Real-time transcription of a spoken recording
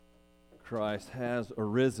Christ has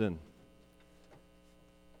arisen.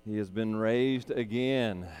 He has been raised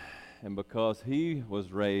again. And because He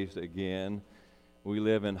was raised again, we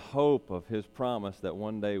live in hope of His promise that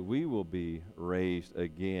one day we will be raised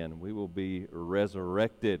again. We will be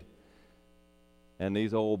resurrected. And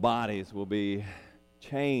these old bodies will be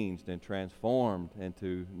changed and transformed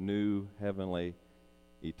into new heavenly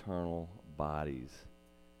eternal bodies.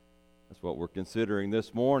 That's what we're considering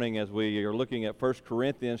this morning as we are looking at 1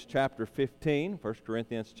 Corinthians chapter 15. 1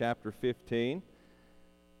 Corinthians chapter 15,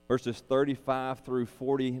 verses 35 through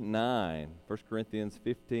 49. 1 Corinthians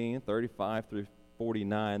 15, 35 through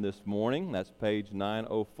 49 this morning. That's page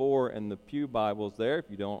 904 in the Pew Bibles there. If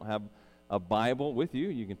you don't have a Bible with you,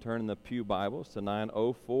 you can turn in the Pew Bibles to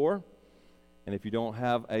 904. And if you don't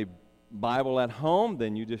have a Bible at home,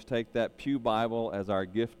 then you just take that Pew Bible as our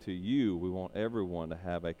gift to you. We want everyone to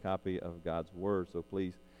have a copy of God's Word, so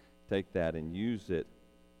please take that and use it.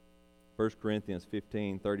 1 Corinthians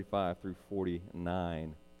 15, 35 through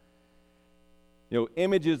 49. You know,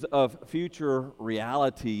 images of future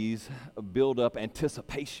realities build up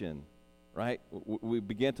anticipation, right? We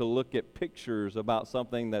begin to look at pictures about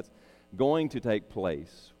something that's going to take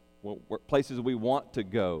place, places we want to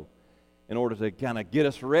go, in order to kind of get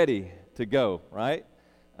us ready to go, right?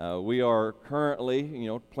 We are currently,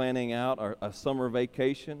 planning out a summer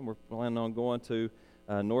vacation. We're planning on going to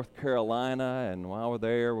North Carolina, and while we're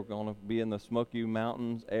there, we're going to be in the Smoky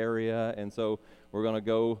Mountains area, and so we're going to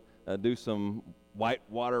go do some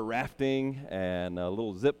whitewater rafting and a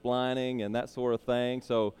little zip lining and that sort of thing.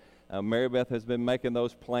 So Mary Beth has been making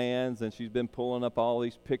those plans, and she's been pulling up all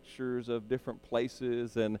these pictures of different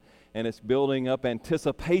places, and it's building up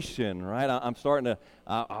anticipation, right?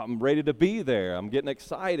 I'm ready to be there. I'm getting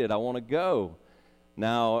excited. I want to go.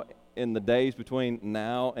 Now, in the days between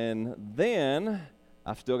now and then,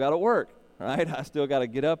 I've still got to work, right? I still got to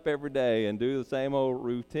get up every day and do the same old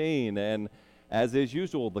routine, and as is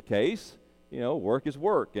usual the case, work is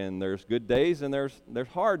work, and there's good days and there's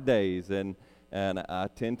hard days, and I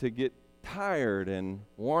tend to get tired and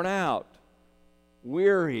worn out,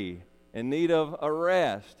 weary, in need of a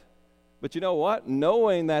rest. But you know what?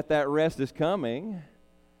 Knowing that rest is coming,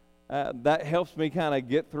 that helps me kind of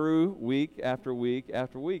get through week after week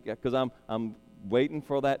after week, because I'm waiting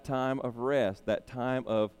for that time of rest, that time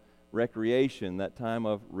of recreation, that time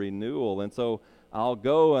of renewal. And so I'll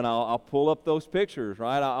go and I'll pull up those pictures,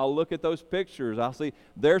 right? I'll look at those pictures. I'll see,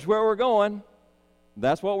 there's where we're going.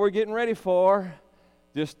 That's what we're getting ready for.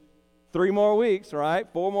 Just 3 more weeks, right?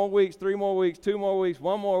 4 more weeks, 3 more weeks, 2 more weeks,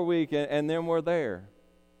 1 more week, and then we're there.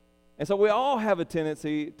 And so we all have a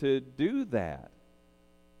tendency to do that.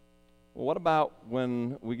 Well, what about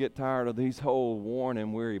when we get tired of these old worn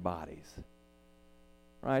and weary bodies?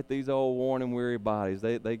 Right? These old worn and weary bodies,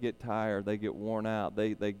 they get tired, they get worn out,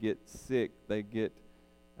 they get sick, they get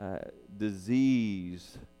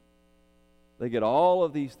disease. They get all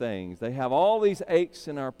of these things. They have all these aches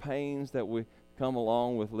and our pains that we come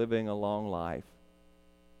along with living a long life.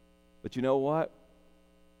 But you know what?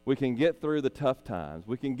 We can get through the tough times.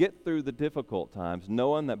 We can get through the difficult times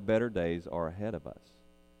knowing that better days are ahead of us.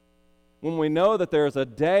 When we know that there's a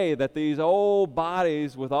day that these old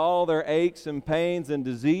bodies with all their aches and pains and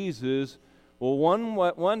diseases will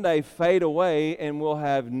one day fade away, and we'll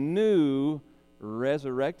have new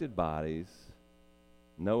resurrected bodies.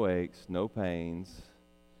 No aches, no pains,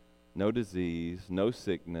 no disease, no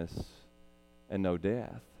sickness, and no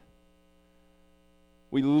death.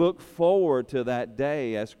 We look forward to that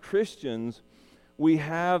day. As Christians, we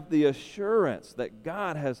have the assurance that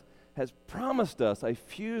God has promised us a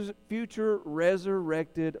future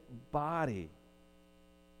resurrected body,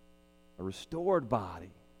 a restored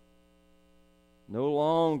body, no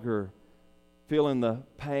longer feeling the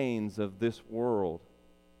pains of this world.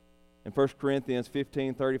 In 1 Corinthians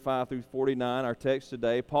 15, 35 through 49, our text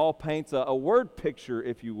today, Paul paints a word picture,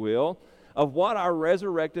 if you will, of what our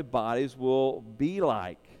resurrected bodies will be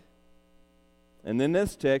like. And in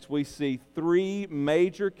this text, we see 3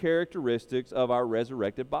 major characteristics of our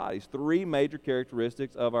resurrected bodies. 3 major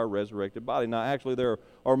characteristics of our resurrected body. Now, actually, there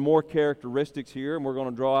are more characteristics here, and we're going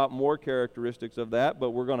to draw out more characteristics of that, but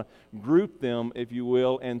we're going to group them, if you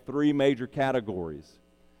will, in 3 major categories.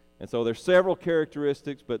 And so there's several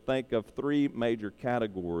characteristics, but think of 3 major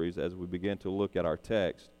categories as we begin to look at our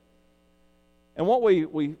text. And what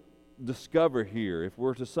we discover here, if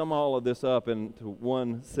we're to sum all of this up into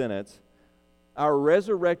one sentence, our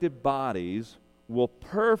resurrected bodies will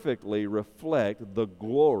perfectly reflect the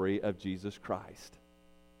glory of Jesus Christ.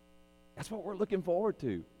 That's what we're looking forward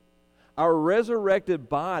to. Our resurrected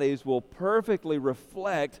bodies will perfectly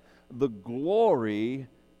reflect the glory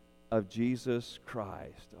of Jesus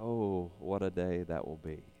Christ. Oh, what a day that will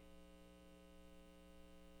be.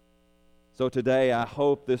 So today, I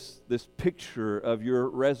hope this picture of your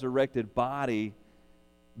resurrected body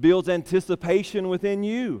builds anticipation within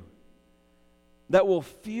you that will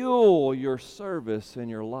fuel your service and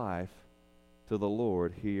your life to the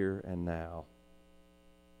Lord here and now.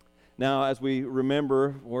 Now, as we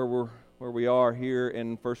remember where we are here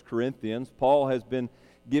in 1 Corinthians, Paul has been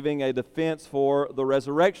giving a defense for the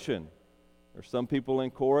resurrection. There's some people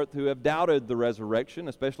in Corinth who have doubted the resurrection,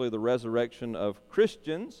 especially the resurrection of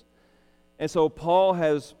Christians. And so Paul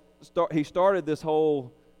he started this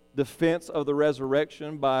whole defense of the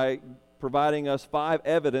resurrection by providing us 5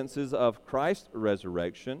 evidences of Christ's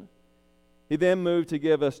resurrection. He then moved to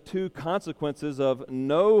give us 2 consequences of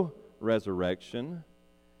no resurrection.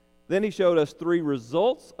 Then he showed us 3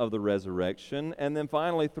 results of the resurrection, and then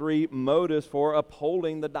finally 3 motives for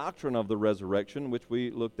upholding the doctrine of the resurrection, which we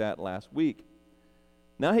looked at last week.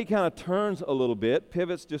 Now he kind of turns a little bit,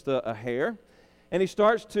 pivots just a hair, and he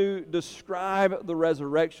starts to describe the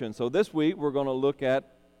resurrection. So this week we're going to look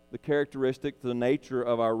at the characteristics, the nature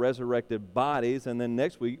of our resurrected bodies, and then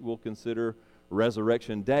next week we'll consider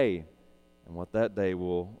Resurrection Day and what that day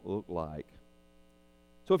will look like.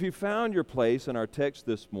 So if you found your place in our text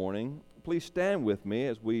this morning, please stand with me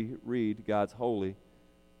as we read God's holy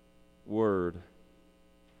word.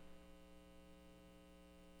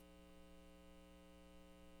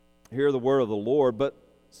 Hear the word of the Lord, but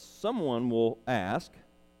someone will ask,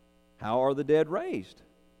 how are the dead raised?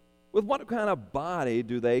 With what kind of body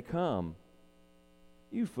do they come?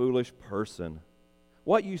 You foolish person,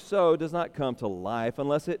 what you sow does not come to life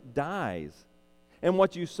unless it dies. And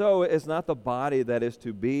what you sow is not the body that is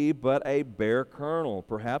to be, but a bare kernel,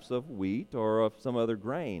 perhaps of wheat or of some other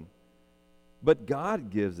grain. But God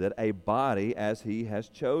gives it a body as He has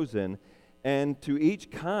chosen, and to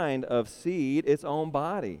each kind of seed its own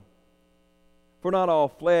body. For not all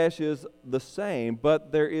flesh is the same,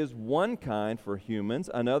 but there is one kind for humans,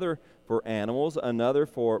 another for animals, another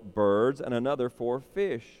for birds, and another for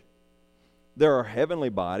fish. There are heavenly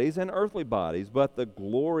bodies and earthly bodies, but the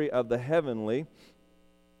glory of the heavenly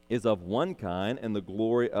is of one kind, and the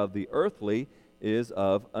glory of the earthly is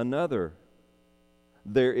of another.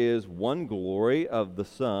 There is one glory of the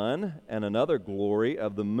sun, and another glory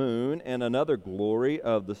of the moon, and another glory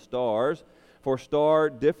of the stars, for star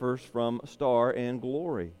differs from star in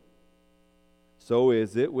glory. So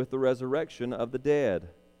is it with the resurrection of the dead.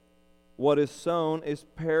 What is sown is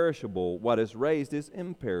perishable, what is raised is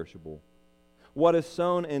imperishable. What is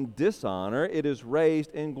sown in dishonor, it is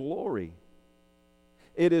raised in glory.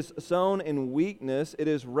 It is sown in weakness, it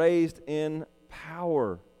is raised in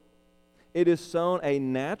power. It is sown a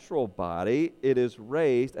natural body, it is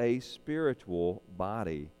raised a spiritual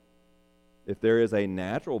body. If there is a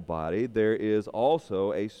natural body, there is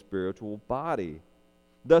also a spiritual body.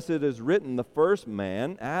 Thus it is written, the first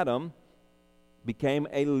man, Adam, became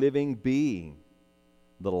a living being.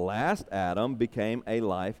 The last Adam became a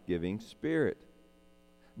life-giving spirit.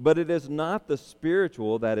 But it is not the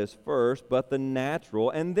spiritual that is first, but the natural,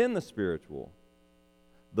 and then the spiritual.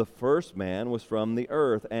 The first man was from the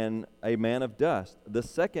earth, and a man of dust. The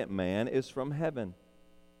second man is from heaven.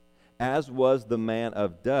 As was the man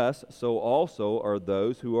of dust, so also are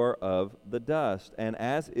those who are of the dust. And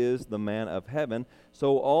as is the man of heaven,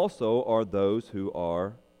 so also are those who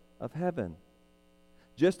are of heaven.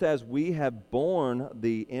 Just as we have borne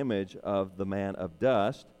the image of the man of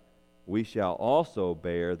dust, we shall also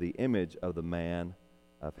bear the image of the man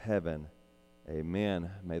of heaven. Amen.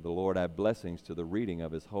 May the Lord add blessings to the reading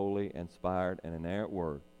of His holy, inspired, and inerrant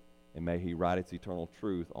word. And may He write its eternal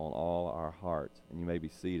truth on all our hearts. And you may be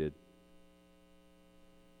seated.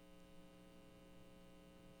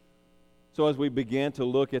 So as we begin to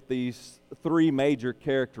look at these 3 major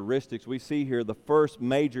characteristics, we see here the first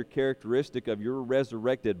major characteristic of your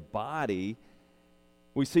resurrected body.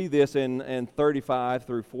 We see this in 35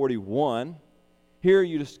 through 41. Here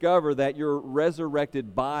you discover that your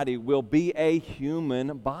resurrected body will be a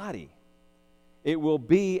human body. It will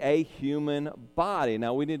be a human body.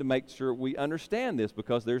 Now we need to make sure we understand this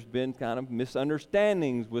because there's been kind of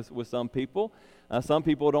misunderstandings with some people. Some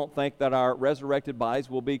people don't think that our resurrected bodies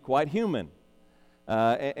will be quite human.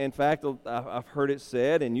 In fact, I've heard it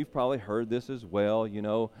said, and you've probably heard this as well, you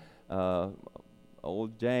know,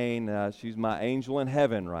 old Jane, she's my angel in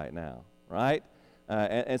heaven right now, right?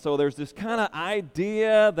 And so there's this kind of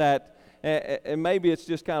idea that, and maybe it's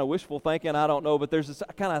just kind of wishful thinking, I don't know, but there's this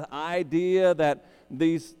kind of idea that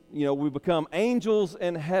these, you know, we become angels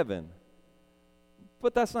in heaven.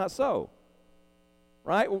 But that's not so,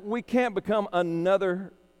 right? We can't become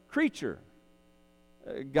another creature.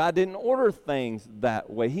 God didn't order things that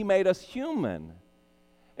way. He made us human.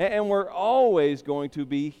 And we're always going to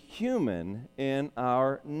be human in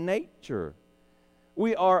our nature.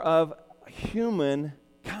 We are of human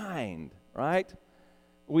kind, right?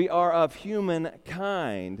 We are of human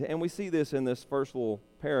kind. And we see this in this first little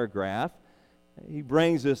paragraph. He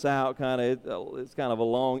brings this out it's kind of a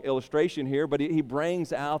long illustration here, but he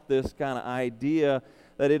brings out this kind of idea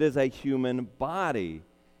that it is a human body.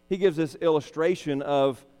 He gives this illustration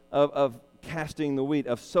of casting the wheat,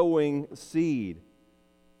 of sowing seed.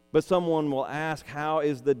 But someone will ask, how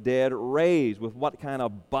is the dead raised? With what kind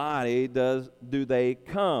of body do they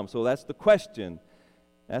come? So that's the question.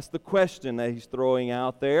 That's the question that he's throwing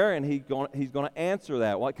out there, and he's going to answer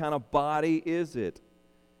that. What kind of body is it?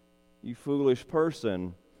 You foolish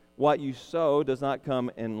person, what you sow does not come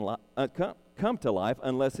to life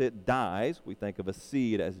unless it dies. We think of a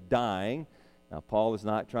seed as dying. Now, Paul is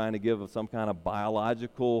not trying to give some kind of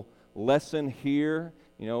biological lesson here.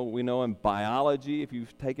 You know, we know in biology, if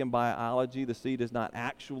you've taken biology, the seed is not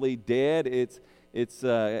actually dead. It's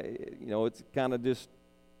kind of just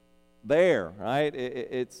there, right?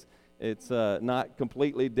 It's not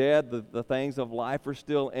completely dead. The things of life are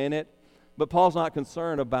still in it. But Paul's not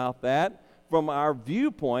concerned about that. From our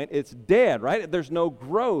viewpoint, it's dead, right? There's no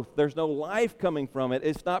growth. There's no life coming from it.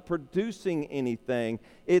 It's not producing anything.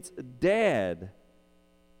 It's dead.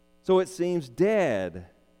 So it seems dead.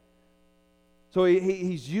 So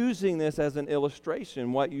he's using this as an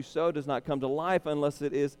illustration. What you sow does not come to life unless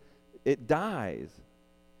it dies.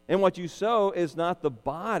 And what you sow is not the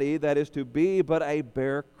body that is to be, but a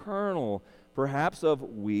bare kernel, perhaps of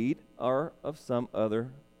wheat or of some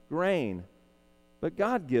other grain. But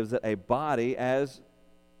God gives it a body as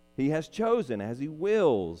He has chosen, as He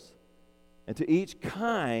wills. And to each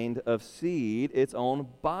kind of seed its own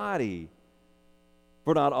body.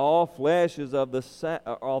 For not all flesh is of the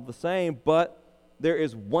same, but there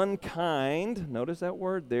is one kind. Notice that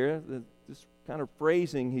word there, this kind of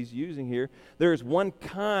phrasing he's using here. There is one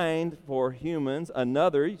kind for humans,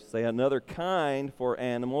 another kind for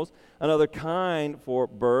animals, another kind for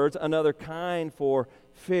birds, another kind for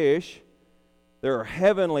fish. There are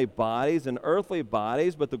heavenly bodies and earthly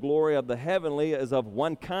bodies, but the glory of the heavenly is of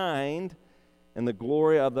one kind, and the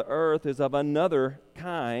glory of the earth is of another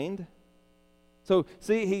kind. So,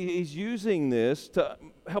 see, he's using this to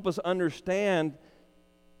help us understand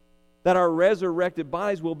that our resurrected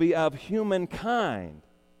bodies will be of humankind.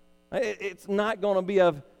 It's not going to be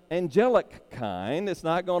of angelic kind. It's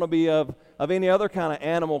not going to be of any other kind of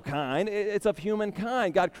animal kind. It's of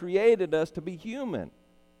humankind. God created us to be human.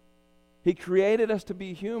 He created us to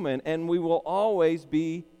be human, and we will always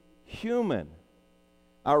be human.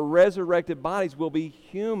 Our resurrected bodies will be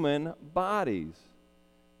human bodies.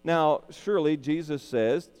 Now, surely Jesus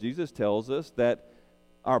tells us that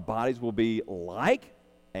our bodies will be like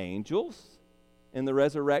angels in the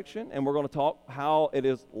resurrection, and we're going to talk how it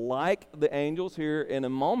is like the angels here in a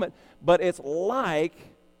moment, but it's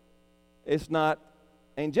not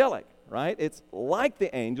angelic, right? It's like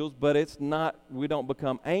the angels, but it's not, we don't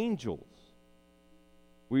become angels.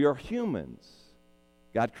 We are humans.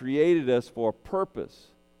 God created us for a purpose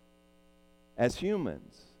as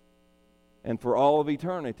humans. And for all of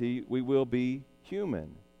eternity, we will be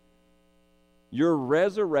human. Your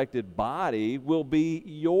resurrected body will be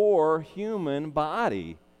your human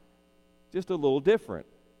body, just a little different.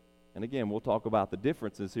 And again, we'll talk about the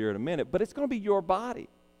differences here in a minute, but it's going to be your body.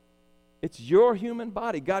 It's your human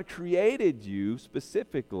body. God created you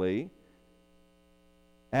specifically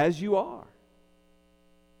as you are.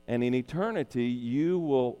 And in eternity, you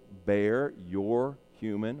will bear your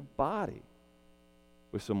human body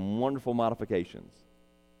with some wonderful modifications.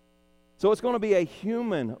 So it's going to be a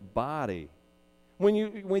human body. When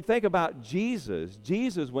you think about Jesus,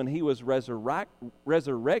 when he was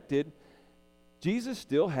resurrected, Jesus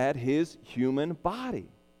still had his human body.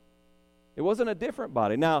 It wasn't a different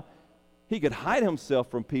body. Now, he could hide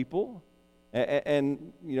himself from people,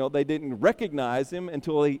 and they didn't recognize him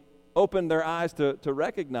until he opened their eyes to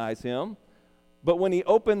recognize him. But when he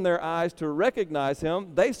opened their eyes to recognize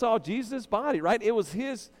him, they saw Jesus' body, right? It was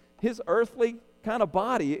his earthly kind of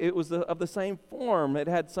body. It was of the same form. It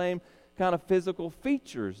had same kind of physical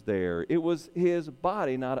features there. It was his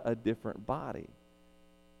body, not a different body.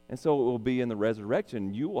 And so it will be in the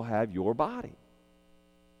resurrection. You will have your body,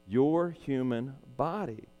 your human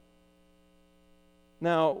body.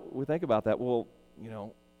 Now, we think about that. Well,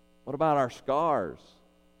 what about our scars?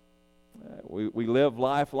 We live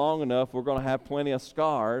life long enough, we're going to have plenty of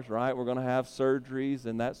scars, right? We're going to have surgeries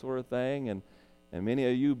and that sort of thing. And many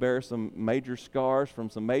of you bear some major scars from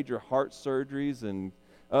some major heart surgeries and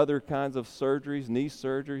other kinds of surgeries,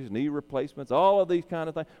 knee replacements, all of these kind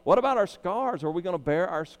of things. What about our scars? Are we going to bear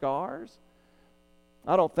our scars?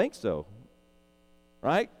 I don't think so.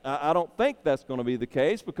 Right? I don't think that's going to be the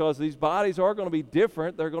case, because these bodies are going to be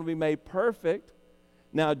different. They're going to be made perfect.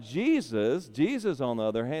 Now, Jesus on the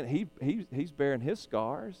other hand, he's bearing his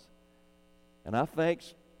scars. And I think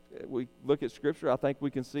we look at Scripture, I think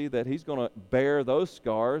we can see that he's going to bear those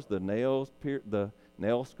scars, the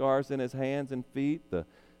nail scars in his hands and feet, the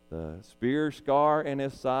spear scar in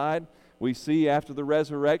his side. We see after the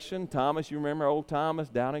resurrection, Thomas, you remember old Thomas,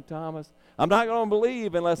 doubting Thomas? I'm not going to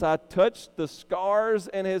believe unless I touch the scars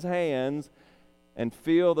in his hands and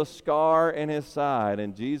feel the scar in his side.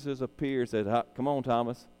 And Jesus appeared, said, come on,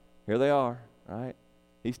 Thomas, here they are, right?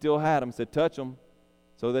 He still had them, said, touch them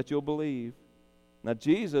so that you'll believe. Now,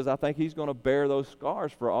 Jesus, I think he's going to bear those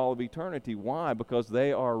scars for all of eternity. Why? Because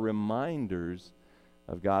they are reminders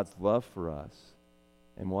of God's love for us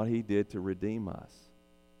and what he did to redeem us.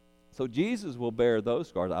 So Jesus will bear those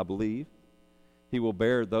scars, I believe. He will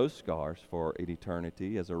bear those scars for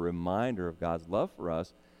eternity as a reminder of God's love for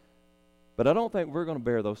us. But I don't think we're going to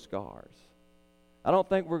bear those scars. I don't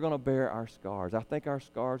think we're going to bear our scars. I think our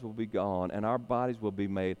scars will be gone and our bodies will be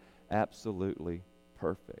made absolutely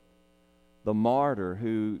perfect. The martyr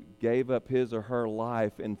who gave up his or her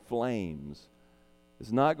life in flames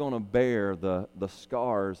is not going to bear the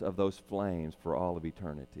scars of those flames for all of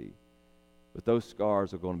eternity. But those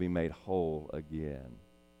scars are going to be made whole again.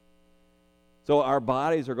 So our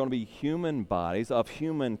bodies are going to be human bodies of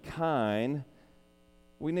humankind.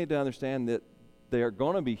 We need to understand that they are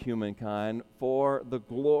going to be humankind for the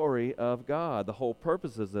glory of God. The whole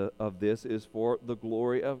purpose of this is for the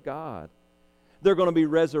glory of God. They're going to be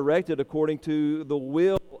resurrected according to the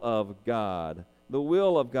will of God. The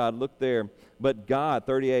will of God. Look there. But God,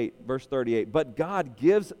 verse 38, but God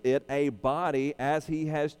gives it a body as he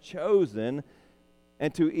has chosen,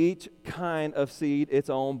 and to each kind of seed its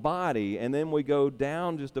own body. And then we go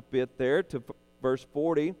down just a bit there to verse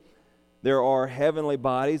 40. There are heavenly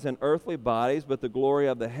bodies and earthly bodies, but the glory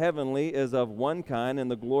of the heavenly is of one kind,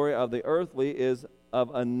 and the glory of the earthly is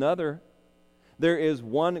of another. There is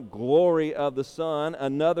one glory of the sun,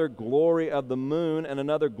 another glory of the moon, and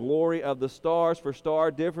another glory of the stars, for star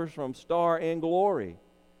differs from star in glory.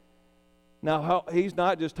 Now, he's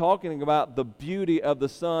not just talking about the beauty of the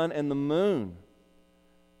sun and the moon.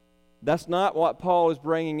 That's not what Paul is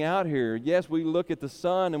bringing out here. Yes, we look at the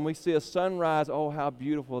sun and we see a sunrise. Oh, how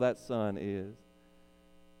beautiful that sun is.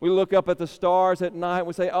 We look up at the stars at night and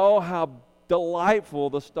we say, oh, how delightful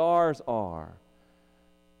the stars are.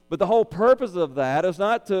 But the whole purpose of that is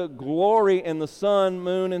not to glory in the sun,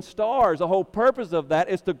 moon, and stars. The whole purpose of that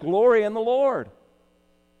is to glory in the Lord,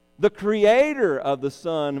 the creator of the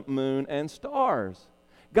sun, moon, and stars.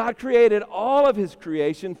 God created all of his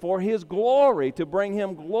creation for his glory, to bring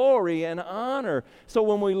him glory and honor. So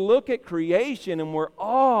when we look at creation and we're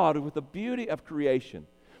awed with the beauty of creation,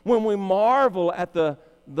 when we marvel at the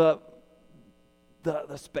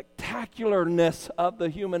spectacularness of the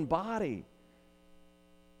human body,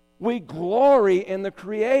 we glory in the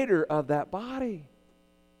creator of that body.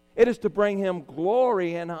 It is to bring him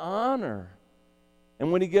glory and honor.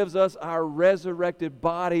 And when he gives us our resurrected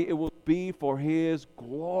body, it will be for his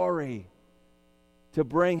glory, to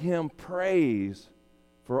bring him praise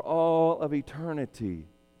for all of eternity.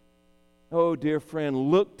 Oh, dear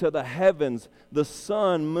friend, look to the heavens, the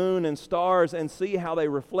sun, moon, and stars, and see how they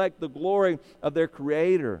reflect the glory of their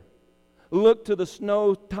creator. Look to the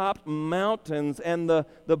snow-topped mountains and the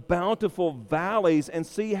bountiful valleys and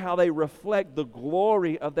see how they reflect the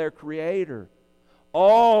glory of their Creator.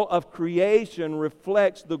 All of creation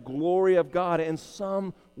reflects the glory of God in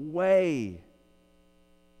some way.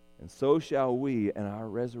 And so shall we in our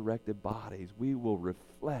resurrected bodies. We will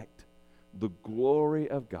reflect the glory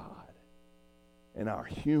of God in our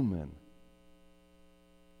human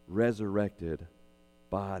resurrected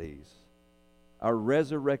bodies. Our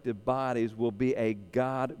resurrected bodies will be a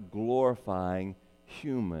God-glorifying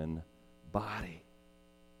human body.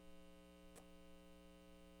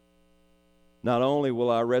 Not only will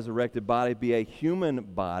our resurrected body be a human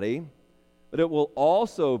body, but it will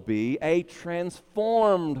also be a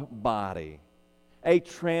transformed body. A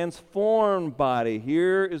transformed body.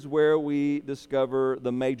 Here is where we discover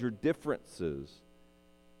the major differences.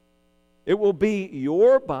 It will be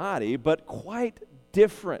your body, but quite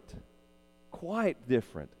different. Quite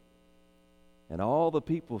different. And all the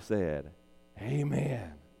people said,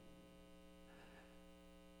 Amen.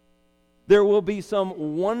 There will be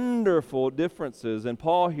some wonderful differences. And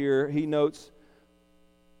Paul here, he notes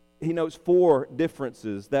he notes 4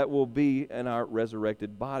 differences that will be in our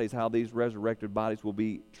resurrected bodies, how these resurrected bodies will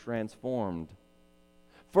be transformed.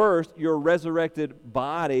 First, your resurrected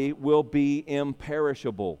body will be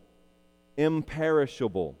imperishable.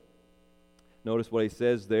 Imperishable. Notice what he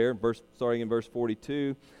says there, starting in verse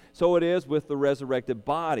 42. So it is with the resurrected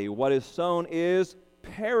body. What is sown is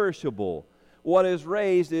perishable. What is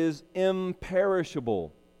raised is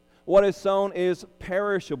imperishable. What is sown is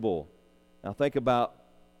perishable. Now think about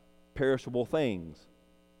perishable things.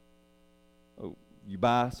 Oh, you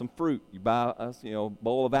buy some fruit. You buy a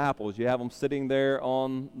bowl of apples. You have them sitting there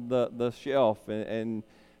on the shelf, and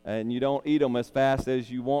you don't eat them as fast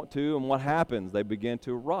as you want to. And what happens? They begin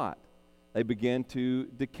to rot. They begin to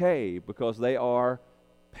decay because they are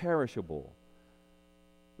perishable.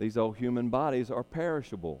 These old human bodies are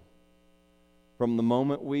perishable. From the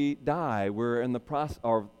moment we die, we're in the process,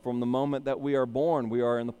 or from the moment that we are born, we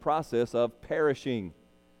are in the process of perishing.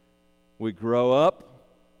 We grow up,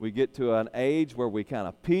 we get to an age where we kind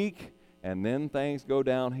of peak, and then things go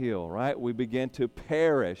downhill, right? We begin to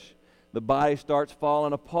perish. The body starts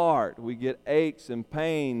falling apart. We get aches and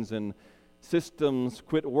pains, and systems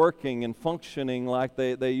quit working and functioning like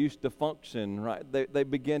they used to function, right? They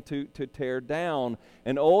begin to tear down,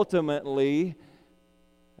 and ultimately,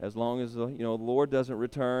 as long as the Lord doesn't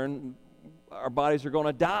return, our bodies are going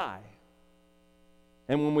to die.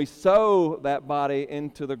 And when we sow that body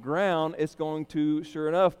into the ground, it's going to, sure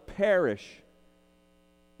enough, perish.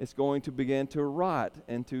 It's going to begin to rot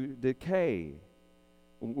and to decay.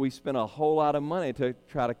 We spend a whole lot of money to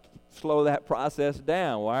try to slow that process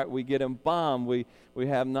down, right? We get embalmed. We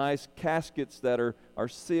have nice caskets that are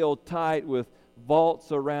sealed tight with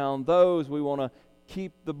vaults around those. We want to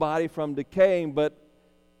keep the body from decaying, but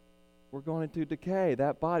we're going to decay.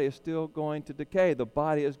 That body is still going to decay. The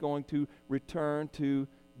body is going to return to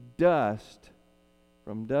dust.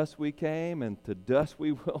 From dust we came, and to dust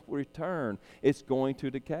we will return. It's going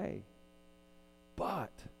to decay.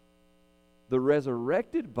 But the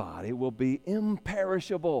resurrected body will be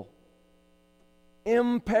imperishable.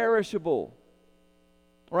 Imperishable.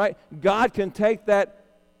 Right? God can take that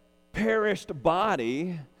perished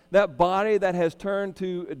body, that body that has turned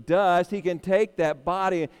to dust, He can take that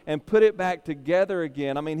body and put it back together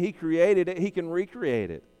again. I mean, He created it. He can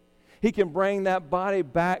recreate it. He can bring that body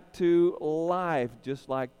back to life, just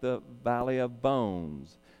like the valley of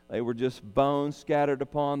bones. They were just bones scattered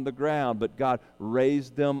upon the ground, but God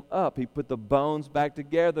raised them up. He put the bones back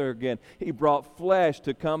together again. He brought flesh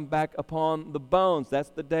to come back upon the bones. That's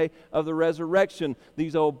the day of the resurrection.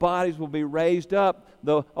 These old bodies will be raised up.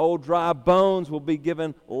 The old dry bones will be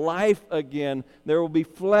given life again. There will be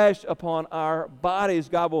flesh upon our bodies.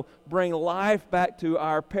 God will bring life back to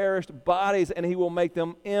our perished bodies, and He will make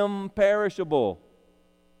them imperishable.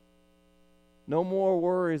 No more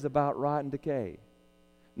worries about rot and decay.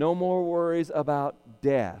 No more worries about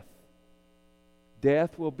death.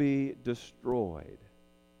 Death will be destroyed.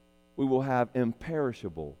 We will have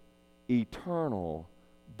imperishable, eternal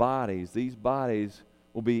bodies. These bodies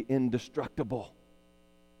will be indestructible.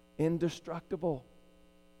 Indestructible.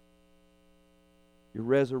 Your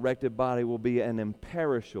resurrected body will be an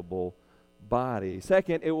imperishable body.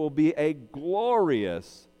 Second, it will be a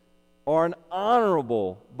glorious or an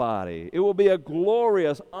honorable body. It will be a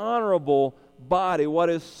glorious, honorable body. What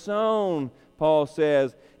is sown, Paul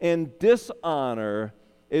says, in dishonor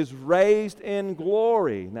is raised in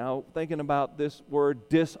glory. Now, thinking about this word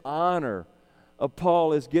dishonor,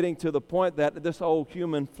 Paul is getting to the point that this old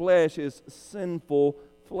human flesh is sinful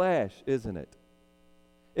flesh, isn't it?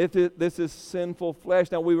 This is sinful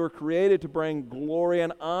flesh. Now, we were created to bring glory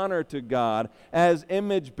and honor to God as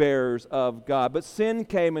image bearers of God, but sin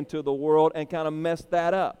came into the world and kind of messed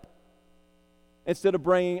that up. Instead of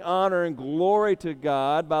bringing honor and glory to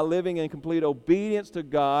God by living in complete obedience to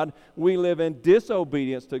God, we live in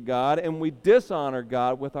disobedience to God, and we dishonor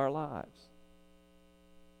God with our lives.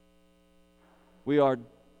 We are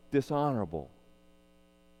dishonorable.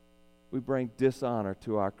 We bring dishonor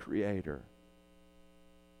to our Creator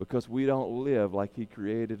because we don't live like He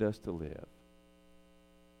created us to live.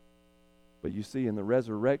 But you see, in the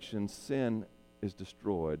resurrection, sin is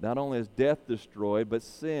destroyed. Not only is death destroyed, but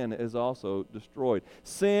sin is also destroyed.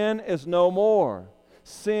 Sin is no more.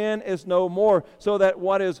 Sin is no more, so that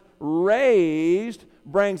what is raised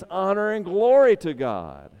brings honor and glory to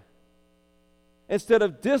God. Instead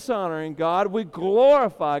of dishonoring God, we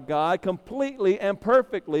glorify God completely and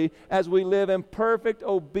perfectly as we live in perfect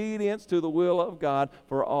obedience to the will of God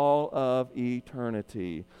for all of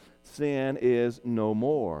eternity. Sin is no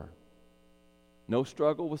more. No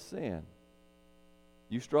struggle with sin.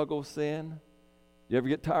 You struggle with sin? You ever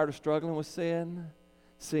get tired of struggling with sin?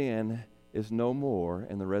 sin is no more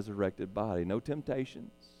in the resurrected body. No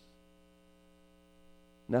temptations.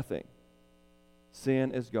 Nothing.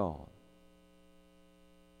 Sin is gone.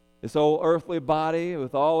 This old earthly body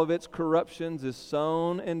with all of its corruptions is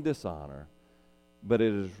sown in dishonor, but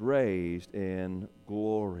it is raised in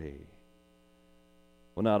glory.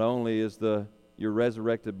 Well, not only is your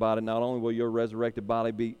resurrected body, not only will your resurrected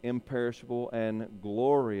body be imperishable and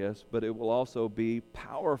glorious, but it will also be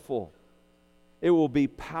powerful. It will be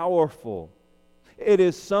powerful. It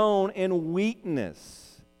is sown in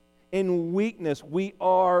weakness. In weakness, we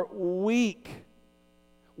are weak.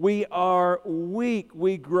 We are weak.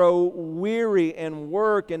 We grow weary and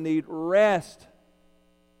work and need rest.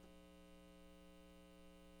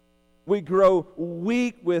 We grow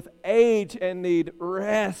weak with age and need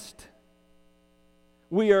rest.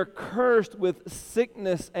 We are cursed with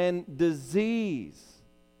sickness and disease.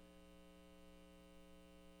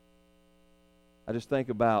 I just think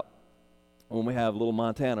about when we have little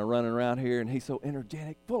Montana running around here and he's so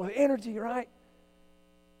energetic, full of energy, right?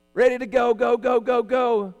 Ready to go, go, go, go,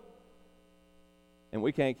 go. And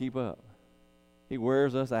we can't keep up. He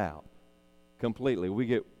wears us out completely. We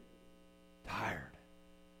get tired.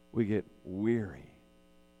 We get weary.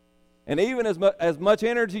 And even as much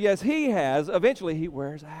energy as he has, eventually he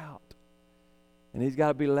wears out. And he's got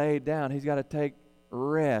to be laid down. He's got to take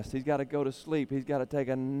rest. He's got to go to sleep. He's got to take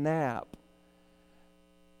a nap.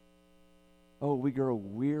 Oh, we grow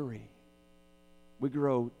weary. We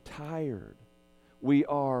grow tired. We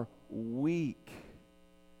are weak.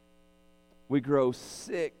 We grow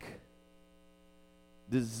sick.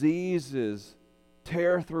 Diseases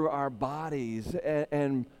tear through our bodies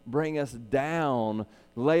and bring us down,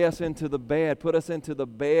 lay us into the bed, put us into the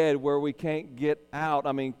bed where we can't get out.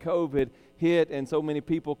 I mean, COVID hit and so many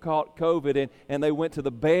people caught COVID and they went to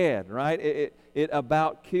the bed, right? It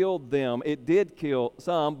about killed them. It did kill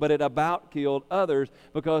some, but it about killed others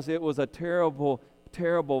because it was a terrible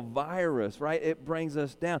virus, right? It brings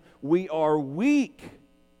us down. We are weak.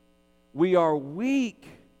 We are weak.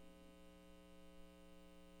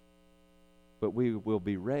 But we will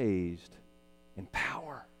be raised in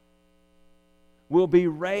power. We'll be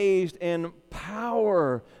raised in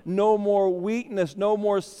power. No more weakness, no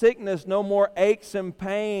more sickness, no more aches and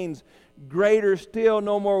pains. Greater still,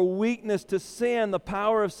 no more weakness to sin. The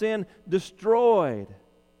power of sin destroyed.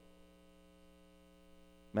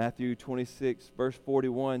 Matthew 26, verse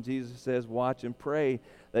 41, Jesus says, "Watch and pray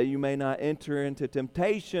that you may not enter into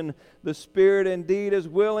temptation. The spirit indeed is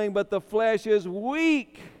willing, but the flesh is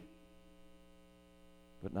weak."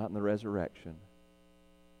 But not in the resurrection.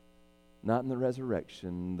 Not in the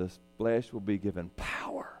resurrection. The flesh will be given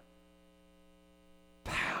power.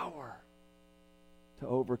 Power to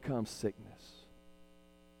overcome sickness.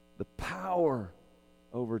 The power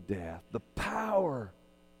over death. The power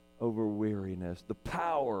over weariness. The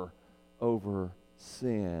power over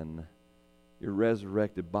sin. Your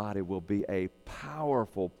resurrected body will be a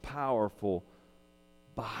powerful, powerful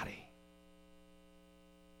body.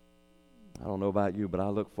 I don't know about you, but I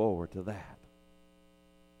look forward to that.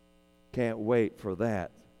 Can't wait for that.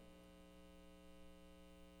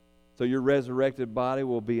 So your resurrected body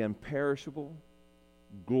will be imperishable,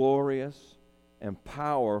 glorious, and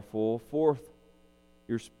powerful. Fourth,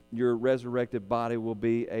 your resurrected body will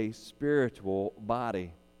be a spiritual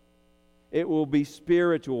body. It will be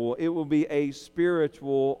spiritual. It will be a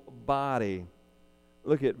spiritual body.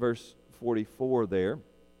 Look at verse 44 there.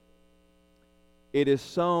 It is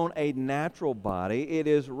sown a natural body. It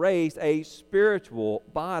is raised a spiritual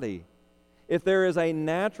body. If there is a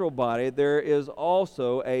natural body, there is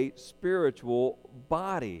also a spiritual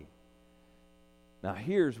body. Now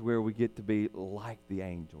here's where we get to be like the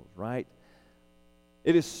angels, right?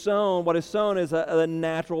 It is sown, what is sown is a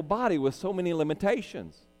natural body with so many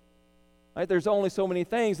limitations. Right? There's only so many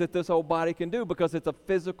things that this old body can do because it's a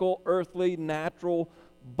physical, earthly, natural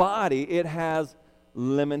body. It has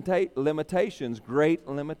limitations, great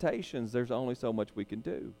limitations. There's only so much we can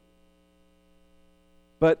do.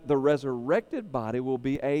 But the resurrected body will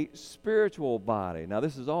be a spiritual body. Now,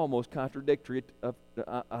 this is almost contradictory of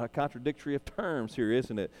terms here,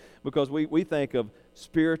 isn't it? Because we think of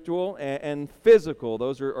spiritual and physical.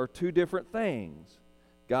 Those are two different things.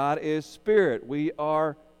 God is spirit. We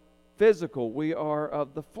are physical. We are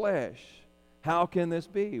of the flesh. How can this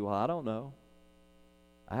be? Well, I don't know.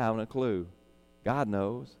 I haven't a clue. God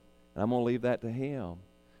knows, and I'm going to leave that to Him.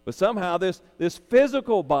 But somehow this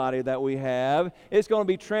physical body that we have is going to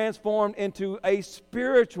be transformed into a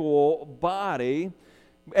spiritual body,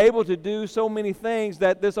 able to do so many things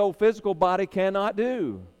that this old physical body cannot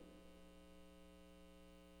do.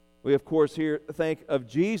 We, of course, here think of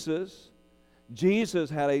Jesus. Jesus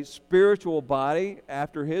had a spiritual body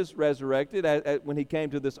after his resurrected, when he came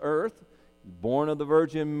to this earth. Born of the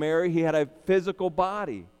Virgin Mary, he had a physical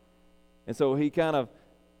body. And so he kind of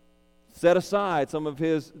set aside some of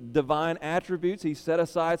his divine attributes. He set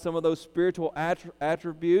aside some of those spiritual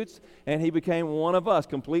attributes, and he became one of us,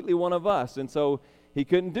 completely one of us. And so he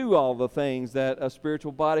couldn't do all the things that a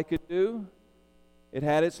spiritual body could do. It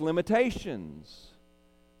had its limitations.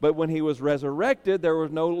 But when he was resurrected, there were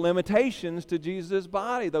no limitations to Jesus'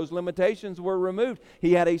 body. Those limitations were removed.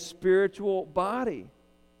 He had a spiritual body.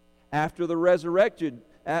 After the resurrection,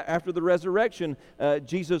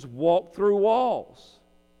 Jesus walked through walls.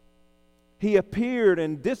 He appeared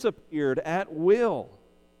and disappeared at will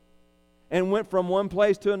and went from one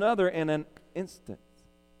place to another in an instant,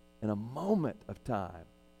 in a moment of time.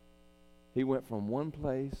 He went from one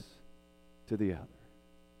place to the other.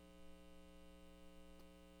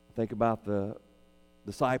 Think about the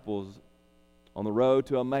disciples on the road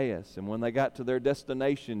to Emmaus, and when they got to their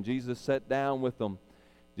destination, Jesus sat down with them.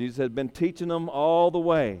 Jesus had been teaching them all the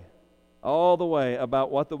way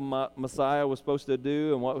about what the Messiah was supposed to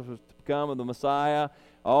do and what was to become of the Messiah,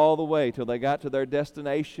 all the way till they got to their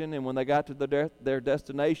destination. And when they got to their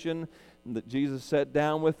destination, Jesus sat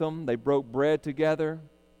down with them. They broke bread together.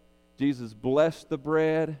 Jesus blessed the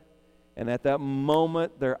bread, and at that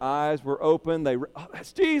moment, their eyes were open. Oh,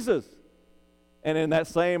 that's Jesus! And in that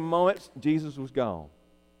same moment, Jesus was gone.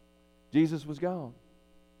 Jesus was gone.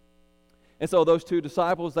 And so those two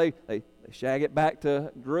disciples, they shag it back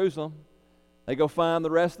to Jerusalem. They go find the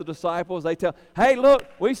rest of the disciples. They tell, hey, look,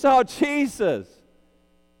 we saw Jesus.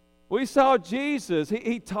 We saw Jesus.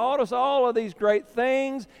 He taught us all of these great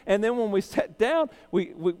things. And then when we sat down,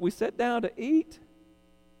 we sat down to eat,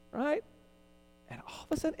 right? And all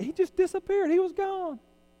of a sudden, he just disappeared. He was gone.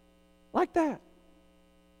 Like that.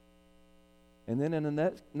 And then in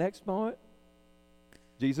the next moment,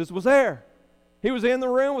 Jesus was there. He was in the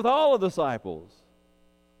room with all of the disciples.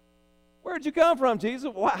 Where'd you come from,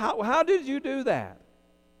 Jesus? How did you do that?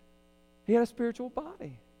 He had a spiritual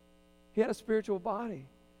body. He had a spiritual body.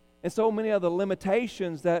 And so many of the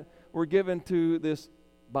limitations that were given to this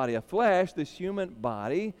body of flesh, this human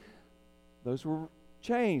body, those were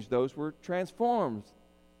changed. Those were transformed.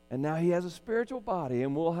 And now he has a spiritual body,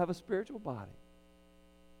 and we'll have a spiritual body.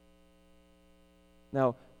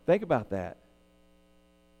 Now, think about that.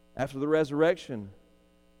 After the resurrection,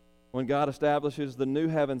 when God establishes the new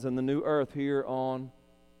heavens and the new earth here on,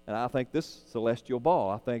 and I think this celestial ball,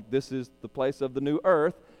 I think this is the place of the new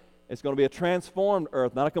earth. It's going to be a transformed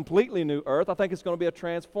earth, not a completely new earth. I think it's going to be a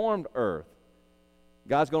transformed earth.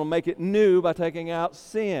 God's going to make it new by taking out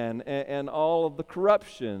sin and all of the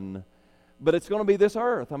corruption. But it's going to be this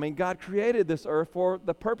earth. I mean, God created this earth for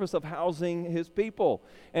the purpose of housing his people.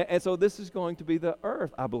 And so this is going to be the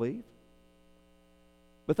earth, I believe.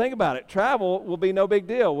 But think about it. Travel will be no big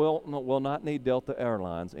deal. We'll not need Delta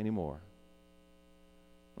Airlines anymore.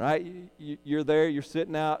 Right? You're there. You're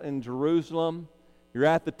sitting out in Jerusalem. You're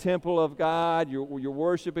at the temple of God. You're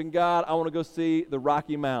worshiping God. I want to go see the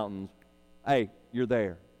Rocky Mountains. Hey, you're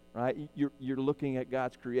there. Right? You're looking at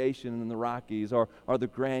God's creation in the Rockies or the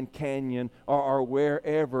Grand Canyon or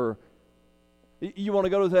wherever. You want to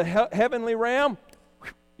go to the heavenly realm?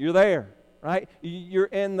 You're there. Right? You're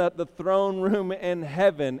in the throne room in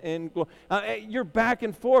heaven. You're back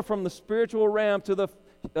and forth from the spiritual realm to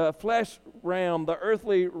the flesh realm, the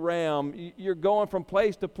earthly realm. You're going from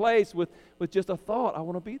place to place with just a thought. I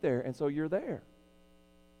want to be there. And so you're there.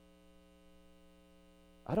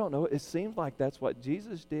 I don't know. It seems like that's what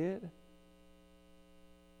Jesus did.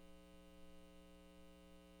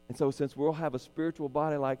 And so since we'll have a spiritual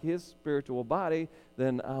body like his spiritual body,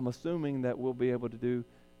 then I'm assuming that we'll be able to do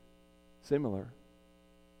similar.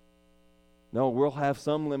 No, we'll have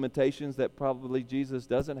some limitations that probably Jesus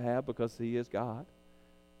doesn't have because he is God,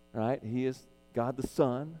 right? He is God the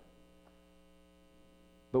Son.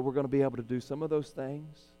 But we're going to be able to do some of those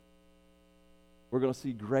things. We're going to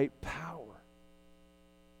see great power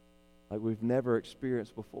like we've never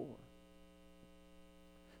experienced before.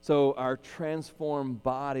 So our transformed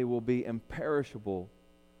body will be imperishable,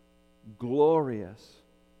 glorious,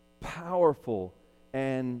 powerful,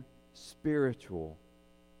 and spiritual.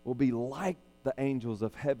 Will be like the angels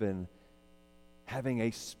of heaven having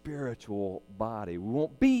a spiritual body. We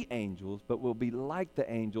won't be angels, but we'll be like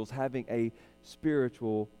the angels having a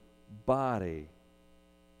spiritual body.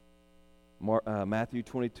 Matthew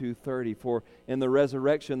 22:30, for in the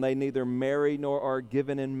resurrection they neither marry nor are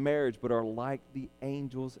given in marriage, but are like the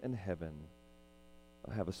angels in heaven.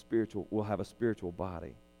 We'll have a spiritual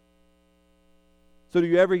body. So do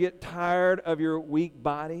you ever get tired of your weak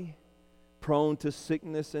body? prone to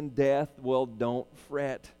sickness and death, well, don't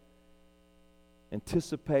fret.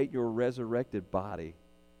 Anticipate your resurrected body,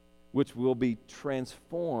 which will be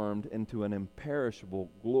transformed into an imperishable,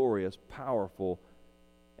 glorious, powerful,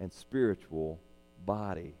 and spiritual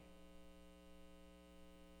body.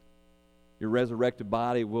 Your resurrected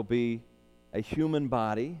body will be a human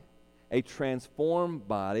body, a transformed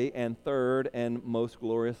body, and third and most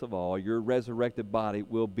glorious of all, your resurrected body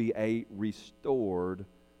will be a restored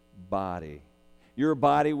body. Your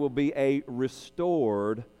body will be a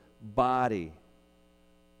restored body.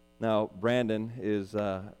 Now, Brandon is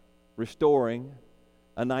restoring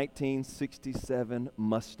a 1967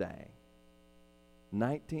 Mustang.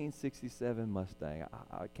 1967 Mustang.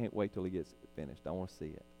 I can't wait till he gets finished. I want to see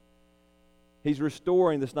it. He's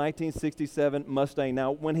restoring this 1967 Mustang.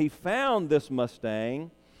 Now, when he found this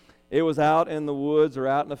Mustang, it was out in the woods or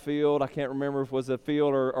out in the field. I can't remember if it was a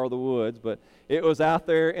field or the woods, but it was out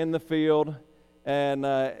there in the field, and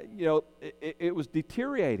it was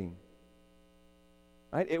deteriorating.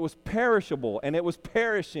 Right? It was perishable, and it was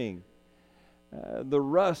perishing. The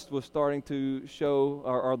rust was starting to show,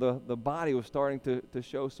 or the body was starting to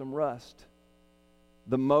show some rust.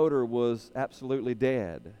 The motor was absolutely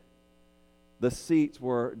dead. The seats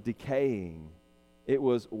were decaying. It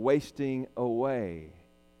was wasting away.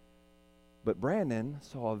 But Brandon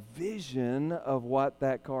saw a vision of what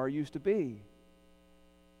that car used to be.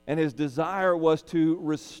 And his desire was to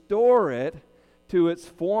restore it to its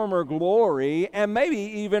former glory and maybe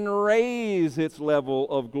even raise its level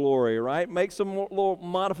of glory, right? Make some little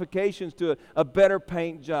modifications to it, a better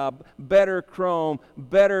paint job, better chrome,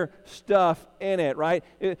 better stuff in it, right?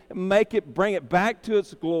 Bring it back to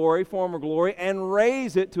its glory, former glory, and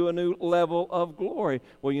raise it to a new level of glory.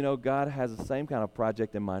 Well, God has the same kind of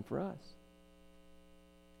project in mind for us.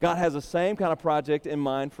 God has the same kind of project in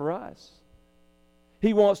mind for us.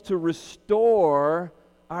 He wants to restore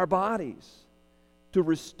our bodies. To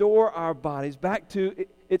restore our bodies back to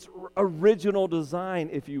its original design,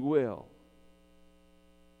 if you will.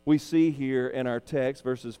 We see here in our text,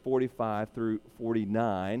 verses 45 through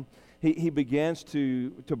 49, he begins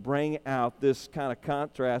to bring out this kind of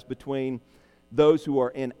contrast between those who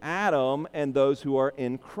are in Adam and those who are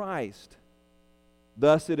in Christ.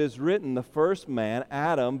 Thus it is written, the first man,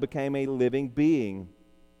 Adam, became a living being.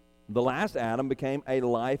 The last Adam became a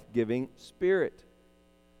life-giving spirit.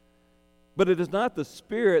 But it is not the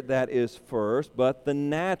spirit that is first, but the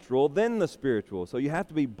natural, then the spiritual. So you have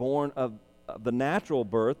to be born of the natural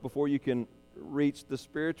birth before you can reach the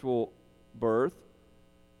spiritual birth.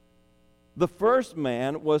 The first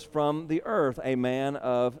man was from the earth, a man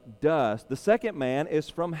of dust. The second man is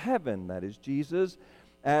from heaven, that is Jesus.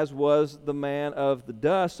 As was the man of the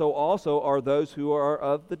dust, so also are those who are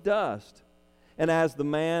of the dust. And as the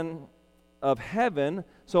man of heaven,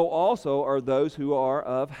 so also are those who are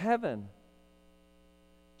of heaven.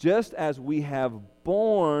 Just as we have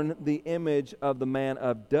borne the image of the man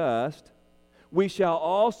of dust, we shall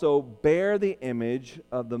also bear the image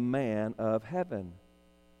of the man of heaven.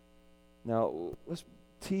 Now, let's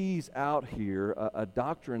tease out here a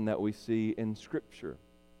doctrine that we see in Scripture.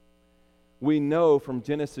 We know from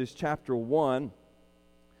Genesis chapter 1,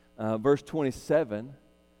 verse 27,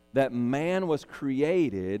 that man was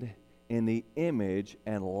created in the image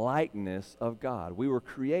and likeness of God. We were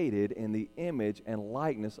created in the image and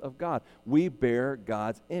likeness of God. We bear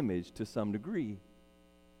God's image to some degree.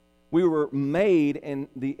 We were made in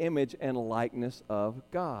the image and likeness of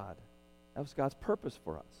God. That was God's purpose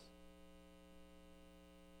for us.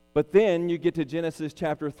 But then you get to Genesis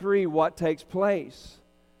chapter 3, what takes place?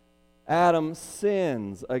 Adam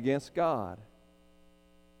sins against God.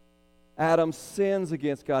 Adam sins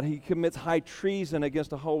against God. He commits high treason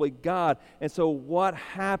against a holy God. And so what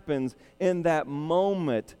happens in that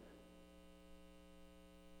moment?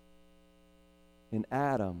 In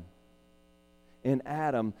Adam,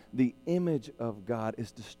 the image of God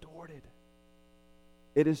is distorted.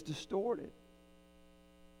 It is distorted.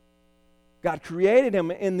 God created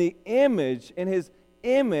him in the image, in his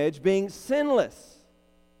image being sinless.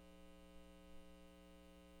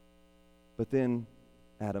 But then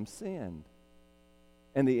Adam sinned,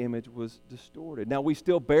 and the image was distorted. Now, we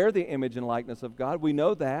still bear the image and likeness of God. We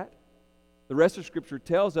know that. The rest of Scripture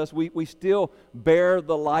tells us we still bear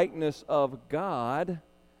the likeness of God.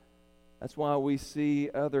 That's why we see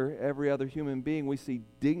every other human being, we see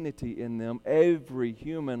dignity in them. Every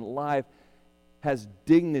human life has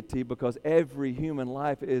dignity because every human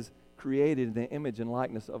life is created in the image and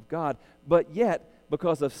likeness of God. But yet,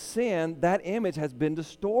 because of sin, that image has been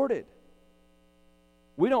distorted.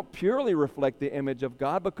 We don't purely reflect the image of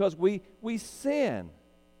God because we sin.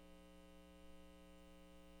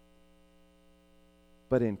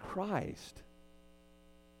 But in Christ,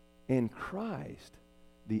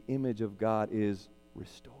 the image of God is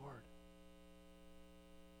restored.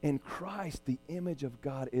 In Christ, the image of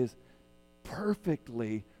God is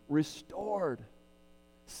perfectly restored.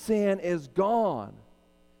 Sin is gone.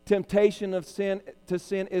 Temptation of sin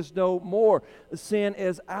is no more. Sin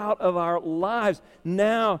is out of our lives.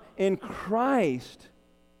 Now in Christ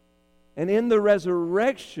and in the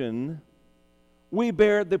resurrection, we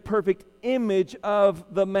bear the perfect image of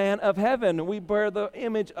the man of heaven. We bear the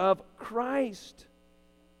image of Christ.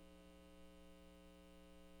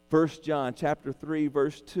 1 John chapter 3,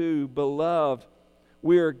 verse 2, Beloved,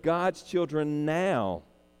 we are God's children now,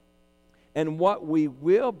 and what we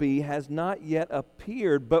will be has not yet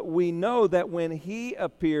appeared, but we know that when He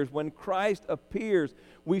appears, when Christ appears,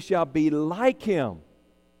 we shall be like Him,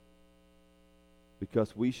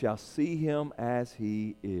 because we shall see Him as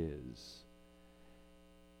He is.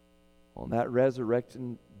 On that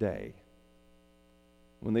resurrection day,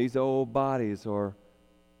 when these old bodies are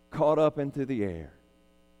caught up into the air,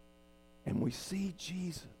 and we see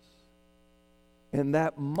Jesus, in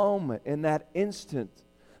that moment, in that instant,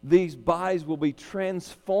 these bodies will be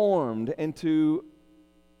transformed into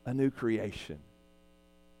a new creation.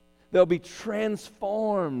 They'll be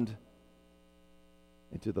transformed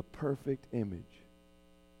into the perfect image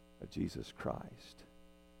of Jesus Christ,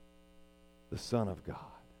 the Son of God.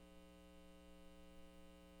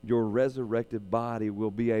 Your resurrected body will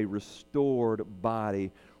be a restored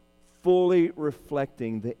body, fully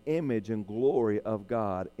reflecting the image and glory of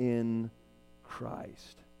God in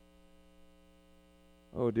Christ.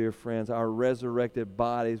 Oh, dear friends, our resurrected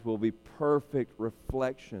bodies will be perfect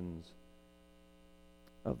reflections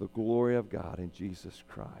of the glory of God in Jesus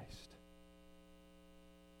Christ.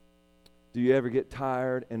 Do you ever get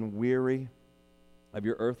tired and weary of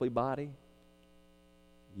your earthly body?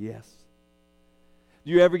 Yes. Do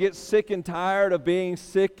you ever get sick and tired of being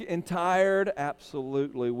sick and tired?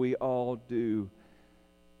 Absolutely, we all do.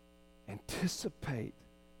 Anticipate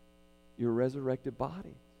your resurrected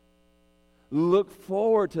body. Look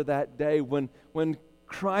forward to that day when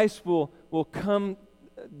Christ will come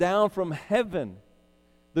down from heaven.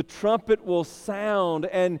 The trumpet will sound,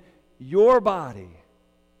 and your body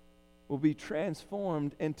will be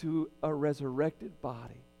transformed into a resurrected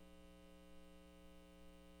body,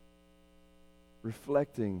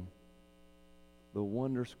 reflecting the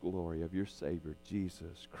wondrous glory of your Savior,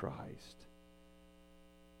 Jesus Christ.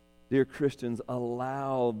 Dear Christians,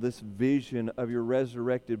 allow this vision of your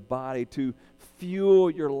resurrected body to fuel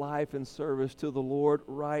your life and service to the Lord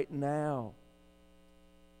right now.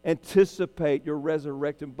 Anticipate your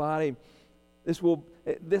resurrected body.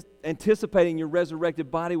 Anticipating your resurrected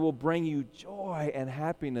body will bring you joy and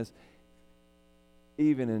happiness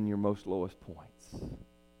even in your most lowest points.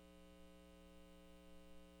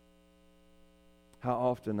 How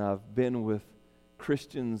often I've been with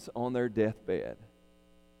Christians on their deathbed,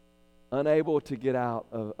 unable to get out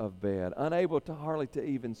of bed, unable to hardly to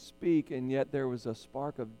even speak, and yet there was a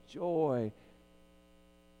spark of joy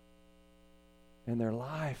in their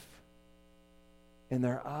life, in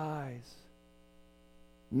their eyes,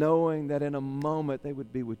 knowing that in a moment they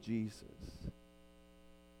would be with Jesus.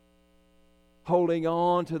 Holding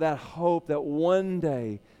on to that hope that one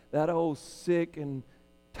day that old sick and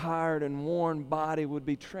tired and worn body would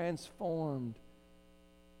be transformed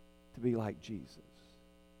to be like Jesus.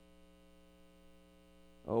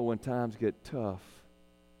 Oh, when times get tough,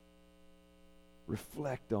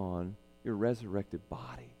 reflect on your resurrected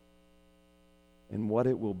body and what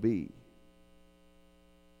it will be.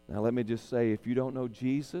 Now, let me just say, if you don't know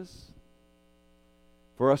Jesus,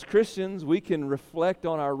 for us Christians, we can reflect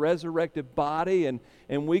on our resurrected body and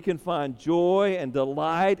we can find joy and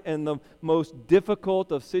delight in the most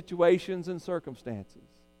difficult of situations and circumstances.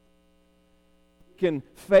 Can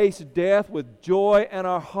face death with joy in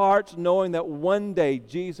our hearts, knowing that one day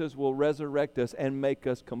Jesus will resurrect us and make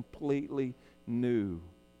us completely new.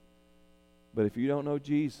 But if you don't know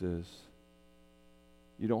Jesus,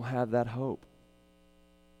 you don't have that hope.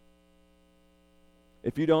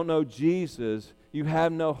 If you don't know Jesus, you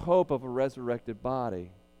have no hope of a resurrected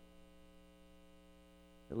body.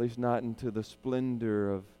 At least not into the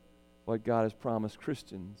splendor of what God has promised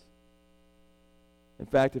Christians. In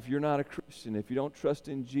fact, if you're not a Christian, if you don't trust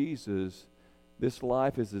in Jesus, this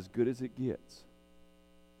life is as good as it gets.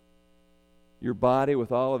 Your body,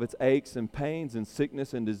 with all of its aches and pains and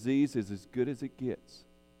sickness and disease, is as good as it gets.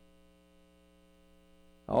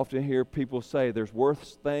 I often hear people say there's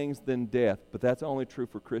worse things than death, but that's only true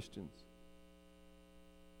for Christians.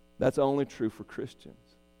 That's only true for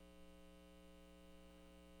Christians.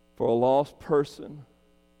 For a lost person,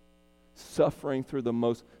 suffering through the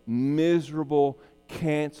most miserable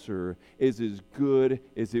cancer is as good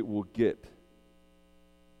as it will get.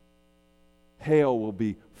 Hell will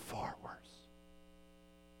be far worse.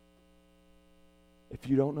 If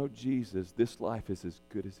you don't know Jesus, this life is as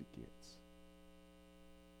good as it gets.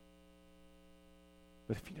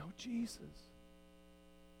 But if you know Jesus,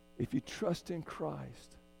 if you trust in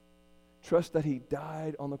Christ, trust that He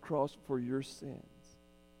died on the cross for your sins,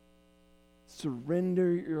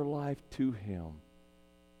 surrender your life to Him,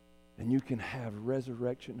 and you can have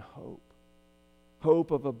resurrection hope.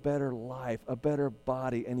 Hope of a better life, a better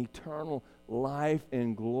body, an eternal life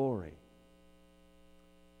in glory,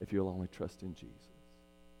 if you'll only trust in Jesus.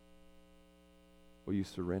 Will you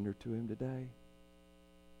surrender to Him today?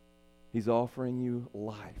 He's offering you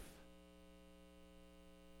life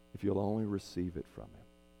if you'll only receive it from Him.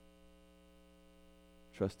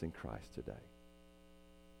 Trust in Christ today.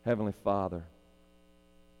 Heavenly Father,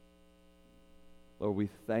 Lord, we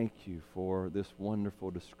thank You for this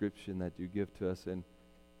wonderful description that You give to us in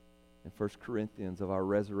 1 Corinthians of our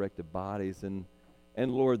resurrected bodies. And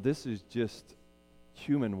Lord, this is just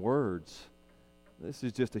human words. This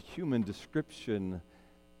is just a human description.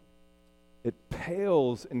 It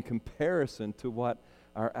pales in comparison to what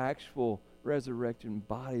our actual resurrection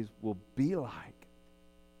bodies will be like.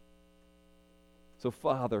 So,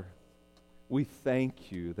 Father, we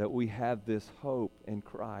thank You that we have this hope in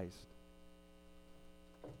Christ.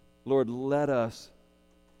 Lord, let us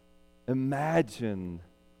imagine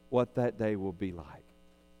what that day will be like,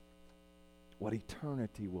 what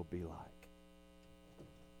eternity will be like.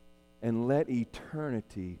 And let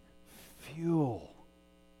eternity fuel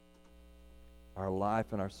our life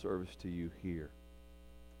and our service to You here.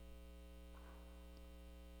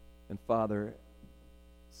 And Father,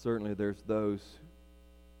 certainly there's those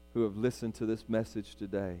who have listened to this message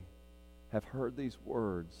today, have heard these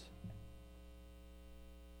words,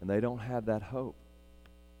 and they don't have that hope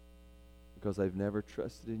because they've never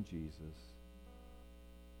trusted in Jesus.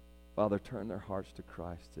 Father, turn their hearts to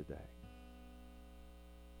Christ today.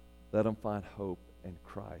 Let them find hope in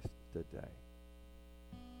Christ today.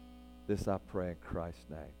 This I pray in Christ's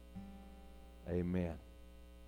name. Amen.